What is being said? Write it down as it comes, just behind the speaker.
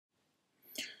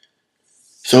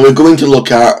So we're going to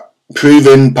look at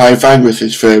proving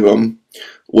Pythagoras Theorem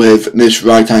with this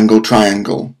right angle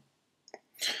triangle.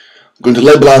 I'm going to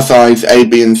label our sides A,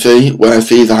 B and C, where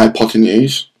C is the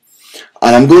hypotenuse,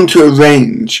 and I'm going to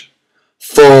arrange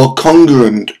 4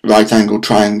 congruent right angle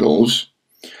triangles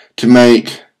to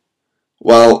make,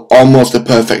 well, almost a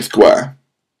perfect square.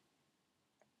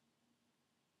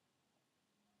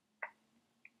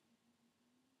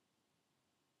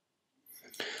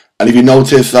 And if you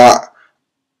notice that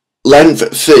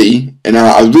length C in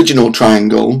our original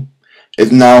triangle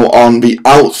is now on the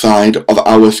outside of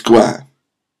our square.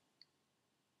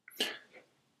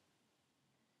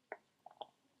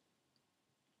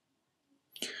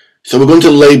 So we're going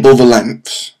to label the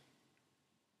lengths.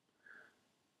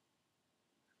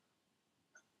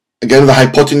 Again, the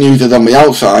hypotenuse is on the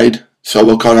outside, so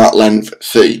we'll call that length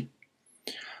C.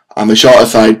 And the shorter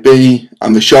side B,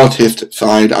 and the shortest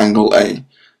side angle A.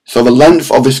 So the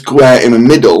length of the square in the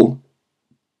middle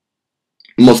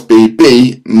must be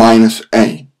B minus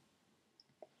A.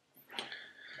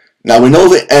 Now we know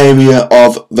the area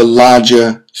of the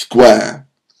larger square.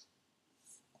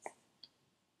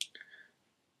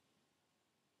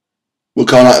 We'll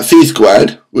call that C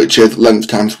squared, which is length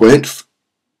times width.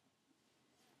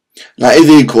 That is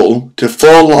equal to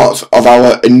 4 lots of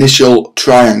our initial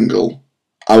triangle,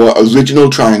 our original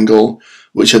triangle,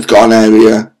 which has got an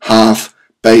area half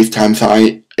base times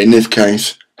height, in this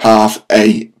case half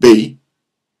AB,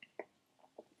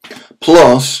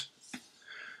 plus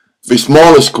the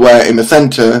smaller square in the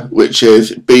centre, which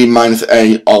is B minus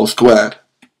A all squared.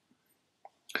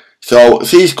 So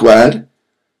C squared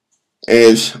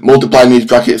is, multiplying these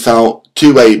brackets out,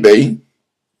 2AB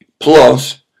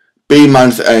plus B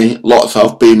minus A lots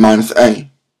of B minus A.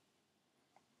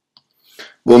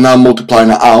 We'll now multiply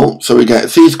that out, so we get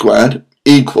C squared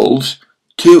equals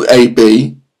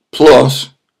 2AB plus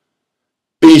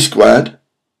B squared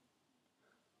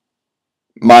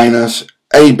minus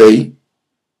AB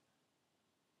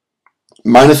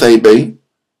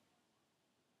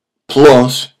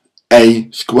plus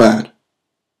A squared.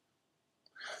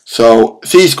 So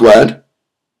C squared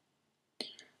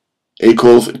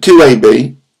equals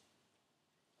 2AB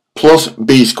plus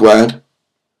B squared,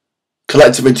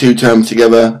 collectively 2 terms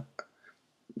together,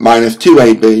 minus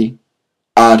 2AB,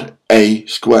 add A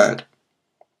squared.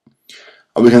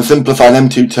 And we can simplify them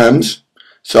 2 terms.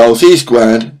 So C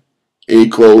squared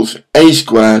equals A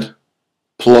squared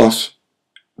plus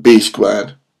B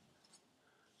squared,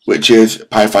 which is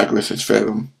Pythagoras'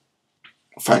 theorem.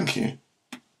 Thank you.